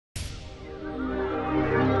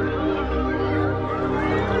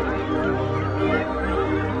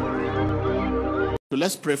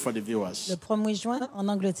let's pray for the viewers. Le 1er juin en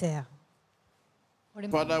Angleterre.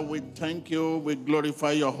 Father, we thank you. We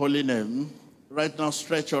glorify your holy name. Right now,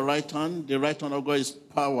 stretch your right hand. The right hand of God is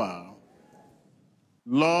power.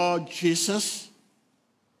 Lord Jesus,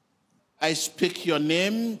 I speak your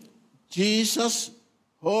name. Jesus,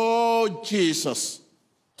 oh Jesus,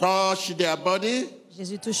 touch their body.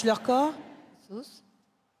 Jésus touche leur corps.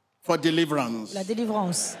 For deliverance. La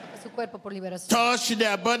délivrance. Touch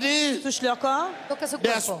their body. Touche leur corps.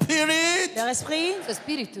 Their spirit. Leur esprit.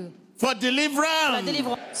 For deliverance. La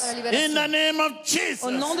délivrance. In the name of Jesus.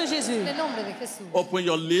 Au nom de Jésus. Open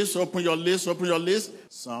your list, open your list, open your list.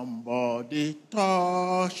 Somebody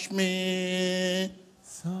touch me.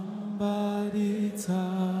 Somebody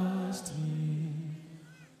touched me.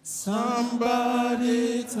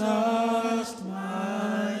 Somebody touched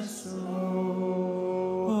my soul.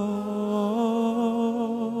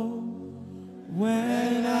 Oh,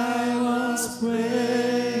 when I was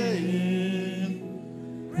praying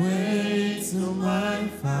to my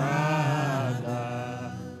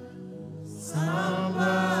Father,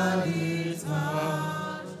 somebody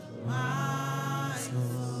touched my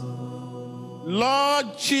soul.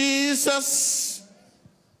 Lord Jesus,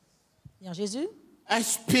 Bien Jésus, I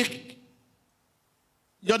speak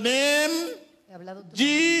your name,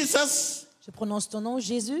 Jesus. je prononce ton nom,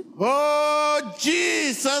 Jésus. Oh, Oh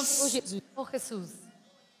Jesus. Jésus,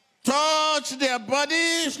 Touch their body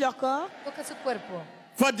touche leur corps.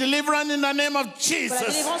 for deliverance in the name of Pour la Jesus.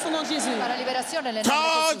 délivrance au nom de Jésus.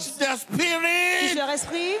 Touch their Touche spirit leur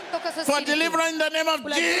esprit. for deliverance in the name of Pour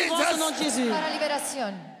la délivrance au nom de Jesus. Jésus.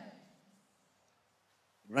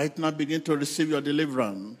 Right now, begin to receive your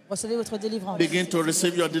deliverance. Recevez votre délivrance. Begin to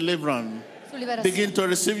receive your deliverance. Begin to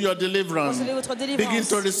receive your deliverance. Recevez votre Begin délivrance.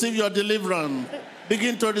 to receive your deliverance.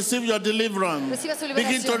 Begin to receive your deliverance.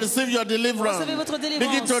 Begin to receive your deliverance. Recevez votre Begin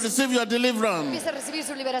délivrance. to receive your deliverance. Empieza a recibir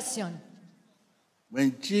su liberación.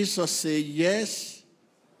 When Jesus says yes,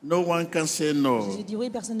 no one can say no. Jésus dit oui,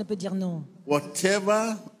 personne ne peut dire non.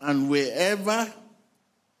 Whatever and wherever,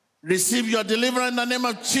 receive your deliverance in the name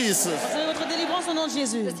of Jesus. Recevez votre délivrance au nom de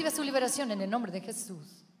Jésus. Reciba su liberación en el nombre de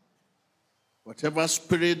Jesús. Whatever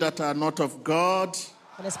spirit that are not of God,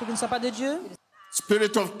 L'esprit qui ne soit pas de Dieu,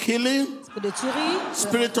 spirit of killing, esprit de tuerie,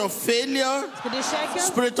 spirit of failure, esprit d'échec,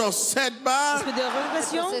 spirit of setback, esprit de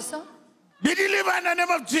régression, Proceso. be delivered in the name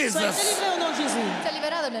of soyez Jesus. délivrés au nom de Jésus. Está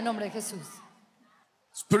liberado en el nombre de Jesús.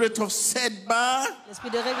 Spirit of setback, L'esprit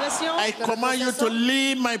de régression, I command you to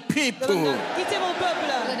leave my people. quittez mon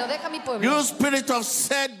peuple. Bueno, deja mi pueblo. You spirit of L'esprit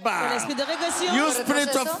setback, de régression, you l'esprit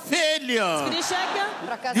spirit of failure, d'échec,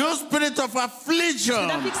 Fracaso. you spirit of affliction,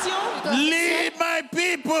 d'affliction, leave my laisse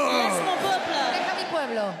people. mon peuple. Deja mi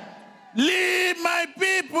pueblo. Leave my Laisse mon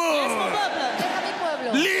people. peuple. Deja mi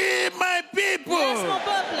pueblo. Leave my Laisse people. mon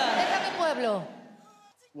peuple. Deja mi pueblo.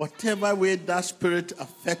 Whatever way that spirit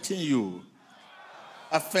affecting you,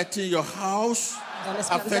 affecting your house, Dans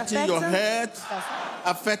l'esprit vous affecting your affecte, head,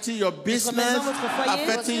 affecting your business, votre foyer,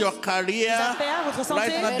 affecting your career, vos affaires, votre santé,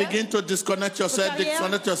 right now begin to disconnect yourself, carrière.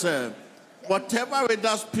 disconnect yourself. Whatever way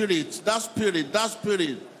that spirit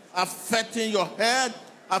affecting your head,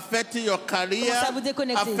 affecting your career, Commencez à vous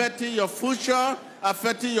déconnecter. affecting your future,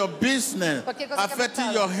 affecting your business, Cualquier cosa que affecting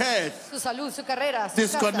afectado. your head. Su salud, su carrera, su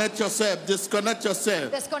Disconnect yourself, disconnect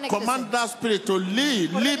yourself. Desconéctese. Command that spirit to leave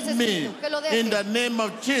Ordene me ese espíritu, que lo deje. in the name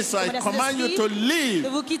of Jesus. I Ordene ese command you espíritu to leave de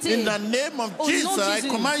vous quitter. in the name of Au nom de Jesus. I Jésus.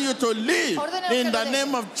 command you to leave Ordene que in lo the deje.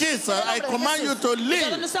 name of Jesus. En el I nombre de command you Jesús. to Ordonne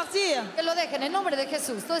de leave. sortir. Que lo dejen en el nombre de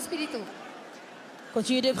Jesús, todo espíritu.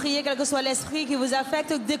 Continuez de prier, quel que soit l'esprit qui vous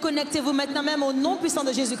affecte. Déconnectez-vous maintenant même au nom puissant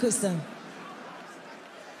de Jésus-Christ.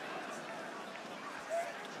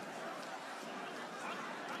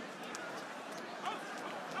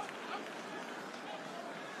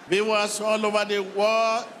 Viewers all over the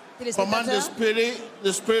world, command the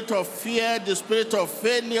spirit of fear, the spirit of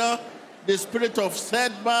failure, the spirit of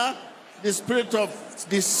setback, the spirit of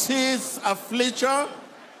disease, affliction,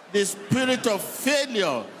 the spirit of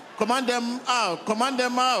failure. Command them out, command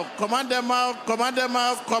them out, command them out, command them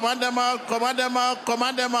out, command them out, command them out,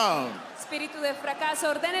 command them out. Espíritu de fracaso,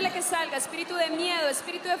 ordénele que salga. Espíritu de miedo,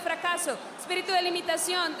 espíritu de fracaso, espíritu de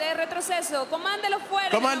limitación, de retroceso, comándelo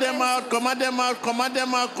fuera. Command them out, command them out, command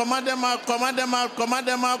them out, command them out, command them out, command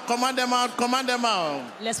them out, command them out, command them out.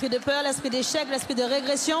 L'esprit de peur, l'esprit d'échec, l'esprit de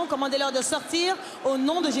régression, commandez-leur de sortir au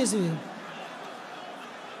nom de Jésus.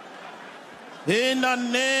 In the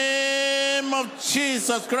name of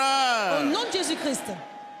Jesus Au Christ, nom de Jésus-Christ.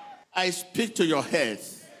 I speak to your head.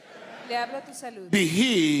 Le hablo a tu salud. Be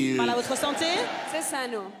healed. Parle à votre santé, Sé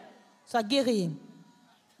sano. sois guéri.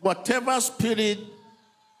 Whatever spirit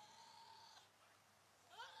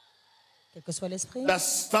Quel que soit l'esprit that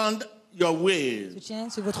stand your way, qui tient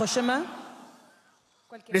sur votre chemin,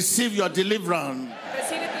 receive your deliverance.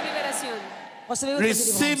 Recibe tu liberación. recevez votre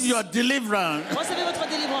Receive délivrance. your deliverance. Recevez votre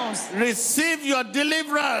délivrance. Receive your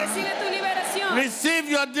deliverance. Recibe tu liberación. Receive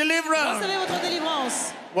your deliverance. Recevez votre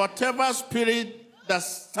délivrance. Whatever spirit that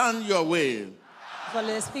stand your way, Soit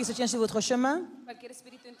l'esprit qui se tient sur votre chemin, Cualquier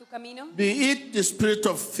espíritu en tu camino, be it the spirit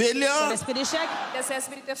of soit failure, l'esprit d'échec, ya sea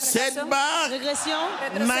espíritu de fracaso, setback, régression,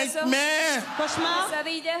 retroceso, nightmare, cauchemar,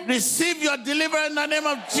 pesadilla, receive your deliverance in the name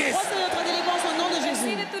of Jesus. recevez votre délivrance au nom de Jésus.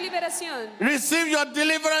 recibe tu liberación. Receive your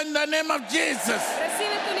deliverance in the name of Jesus.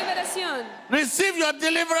 Recibe tu liberación. Receive your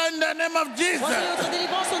deliverance in the name of Recevez Jesus. votre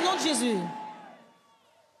délivrance au nom de Jésus.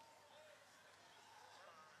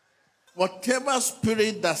 Whatever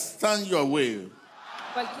spirit that stands your way,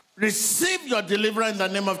 Cualquier receive your deliverance in the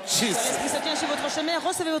name of Jesus. L'esprit se tient sur votre chemin,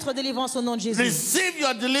 recevez votre délivrance au nom de Jésus. Receive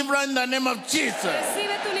your deliverance in the name of Jesus.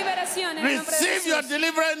 recibe tu liberación en el nombre de Receive your Jesús.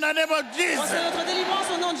 deliverance in the name of Recevez Jesus. votre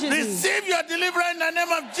délivrance au nom de Jésus. Receive your deliverance in the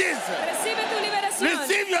name of Jesus. Recibe tu liberación.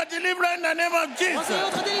 Receive your deliverance in the name of Recevez Jesus.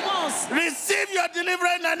 votre délivrance. Receive your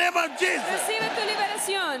deliverance in the name of Jesus. Recibe tu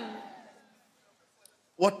liberación.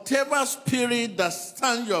 Whatever spirit that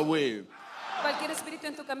stands your way, Cualquier espíritu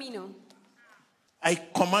en tu camino, I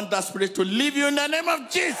command that spirit to leave you in the name of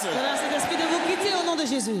Jesus. J'ordonne à cet esprit de vous quitter au nom de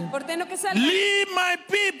Jésus. ordeno que salga Leave my mi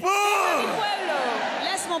people. pueblo.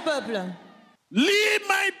 Laisse mon peuple. Leave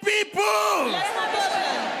my people. Laisse mon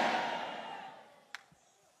peuple.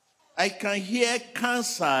 I can hear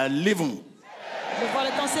cancer leaving, Je vois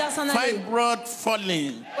le cancer s'en aller. fibroid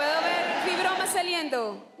falling. Puedo ver fibromas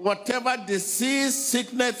saliendo. Whatever disease,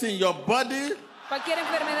 sickness in your body, Cualquier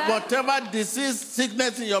enfermedad, whatever disease,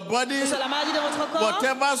 sickness in your body, Sur la maladie de votre corps.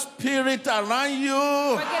 whatever spirit around you,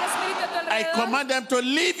 cualquier espíritu a tu I alrededor, command them to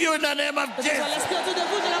leave you in the name of Que ce soit Jesus. l'esprit autour de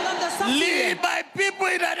vous, je leur demande de sortir. Leave my people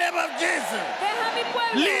in the name of Jesus. deja mi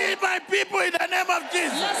pueblo. Leave my people in the name of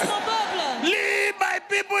Jesus. Laisse mon peuple. Leave my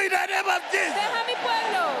people in the name of Jesus. Deja mi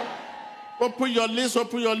pueblo. Open your lips,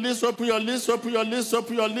 open your lips, open your lips, open your lips,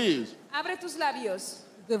 open your lips. Abre tus labios.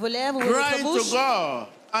 Que vos lèvres, Cry votre to bouche. God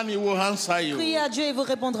and He will answer you. Criez à Dieu et il vous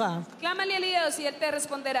répondra. Clámale a Dios y Él te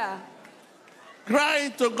responderá. Cry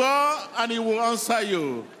to God and He will answer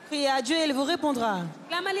you. Criez à Dieu et il vous répondra.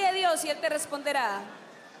 Clámale a Dios y Él te responderá.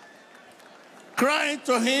 Cry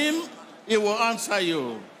to Him, He will answer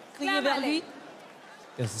you. Criez vers lui.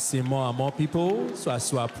 Yes, see more and more people. So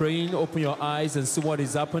as you are praying, open your eyes and see what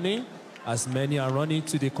is happening. As many are running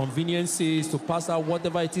to the conveniences to pass out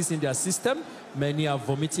whatever it is in their system. Many are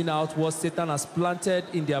vomiting out what Satan has planted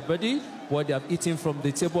in their body, what they have eaten from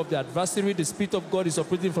the table of the adversary. The Spirit of God is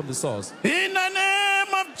operating from the source. In the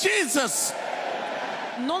name of Jesus,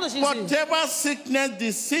 Au nom de Jésus. whatever sickness,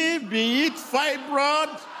 disease, be it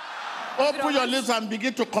fibroid, open your lips and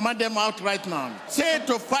begin to command them out right now. Say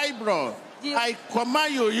to fibroid, I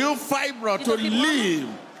command you, you fibroid, to leave.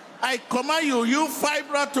 I command you, you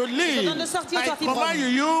fibroid, to leave. I command you,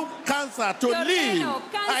 you cancer, to leave.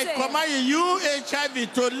 I command you, you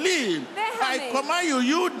HIV, to leave. I command you,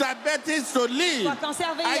 you diabetes, to leave.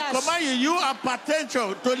 I command you, you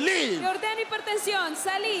hypertension, to leave. Te ordeno hipertensión,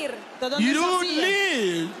 salir. Te donne de You sortir.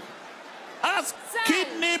 leave. Ask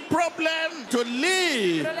kidney problem to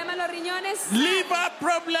leave. Problema en los riñones. Liver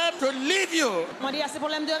problem to leave you. On dit à ces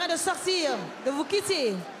problèmes de rein de sortir, de vous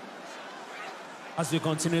quitter. As we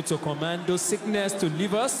continue to command those sickness to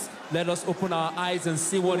leave us, let us open our eyes and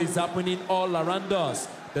see what is happening all around us.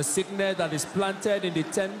 The sickness that is planted in the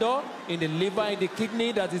tendon, in the liver, in the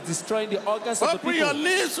kidney, that is destroying the organs of the Open your people.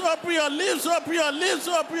 lips, open your lips, open your lips,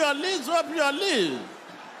 open your lips, open your lips.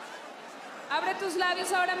 Abre tus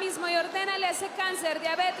labios ahora mismo y ordénale a ese cáncer,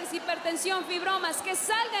 diabetes, hipertensión, fibromas, que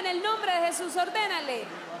salga en el nombre de Jesús. Ordénale.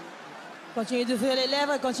 Continuez d'ouvrir les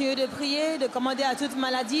lèvres, continuez de prier, de commander à toute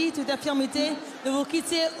maladie, toute infirmité, de vous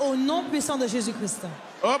quitter au nom puissant de Jésus-Christ.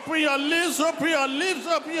 Open your lips, open your lips,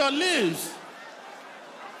 open your lips.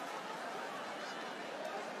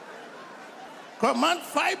 Command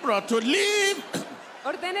fibroid to leave.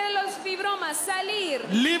 Ordénale a los fibromas salir.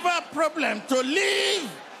 Liver problem to leave.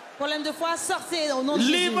 Problème de foie, sortez au nom de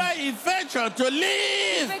Jésus. Liver infection to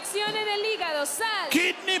leave. Infección en el hígado, sal.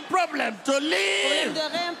 Kidney problem to Problème leave. de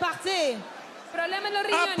rein, partez. Problema en los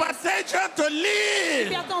riñones. Hypertension to leave.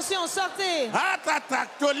 Hypertension, sortez. Heart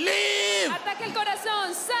attack to leave. Ataque el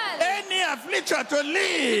corazón, sal. Any affliction to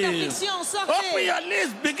leave. Affliction, Open sortez. your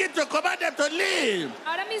lips, begin to command them to leave.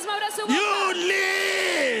 Ahora mismo abra su You boca.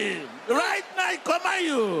 leave. Right now, I command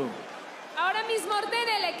you. Ahora mismo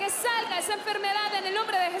ordénele que salga esa enfermedad en el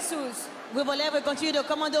nombre de Jesús. Ouvrez vos lèvres et continuez de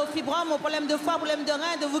commander aux fibromes, aux problèmes de foie, aux problèmes de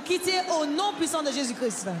rein, de vous quitter au nom puissant de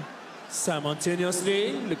Jésus-Christ. Simultaneously,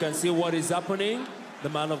 you can see what is happening. The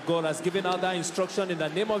man of God has given out that instruction in the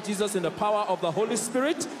name of Jesus, in the power of the Holy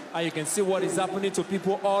Spirit. And you can see what is happening to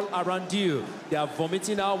people all around you. They are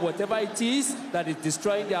vomiting out whatever it is that is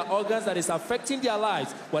destroying their organs, that is affecting their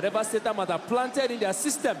lives. Whatever Satan might have planted in their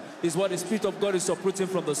system is what the Spirit of God is uprooting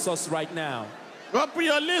from the source right now. Open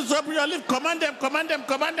your lips, open your lips. Command them, command them,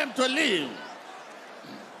 command them to leave.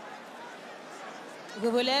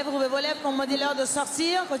 Ouvrez vos lèvres, commandez-leur de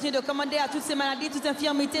sortir. Continuez de commander à toutes ces maladies, toute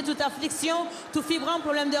infirmité, toute affliction, tout fibrome,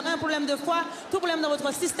 problème de rein, problème de foie, tout problème dans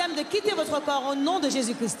votre système, de quitter votre corps au nom de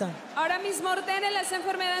Jésus-Christ. Ahora mismo ordenen esa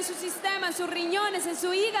enfermedad en su sistema, en sus riñones, en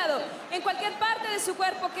su hígado, en cualquier parte de su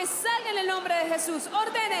cuerpo, que salga en el nombre de Jesús.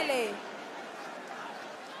 Ordénele.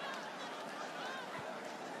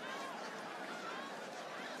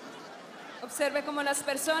 Observe cómo las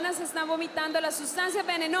personas están vomitando las sustancias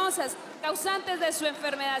venenosas causantes de su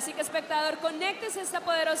enfermedad. Así que, espectador, conéctese a esta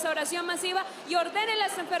poderosa oración masiva y ordene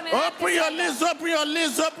las enfermedades. Open your lips, open your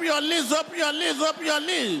lips, open your lips, open your lips, open your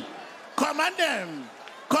lips. Command them,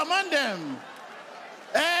 command them.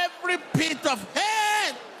 Every pit of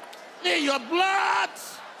hate in your blood,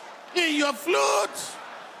 in your fluid,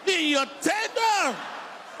 in your tender.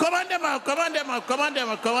 Command them out, command them out, command them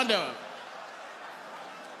out, command them out.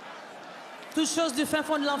 Toutes choses du fin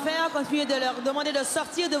fond de l'enfer, continuez de leur demander de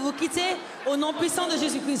sortir, de vous quitter au nom puissant de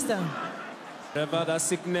Jésus-Christ. Wherever that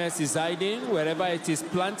sickness is hiding, wherever it is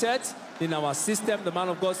planted in our system, the man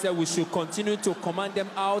of God said we should continue to command them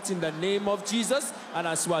out in the name of Jesus. And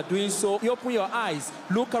as you are doing so, you open your eyes,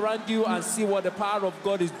 look around you and see what the power of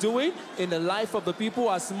God is doing in the life of the people,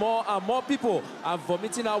 as more and more people are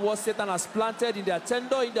vomiting out what Satan has planted in their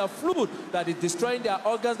tender, in their fluid, that is destroying their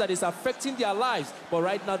organs, that is affecting their lives. But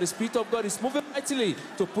right now, the Spirit of God is moving mightily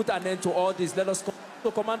to put an end to all this. Let us to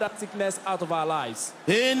command that sickness out of our lives.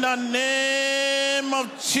 In the name of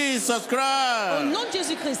Jesus Christ. Au nom de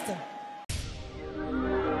Jésus-Christ.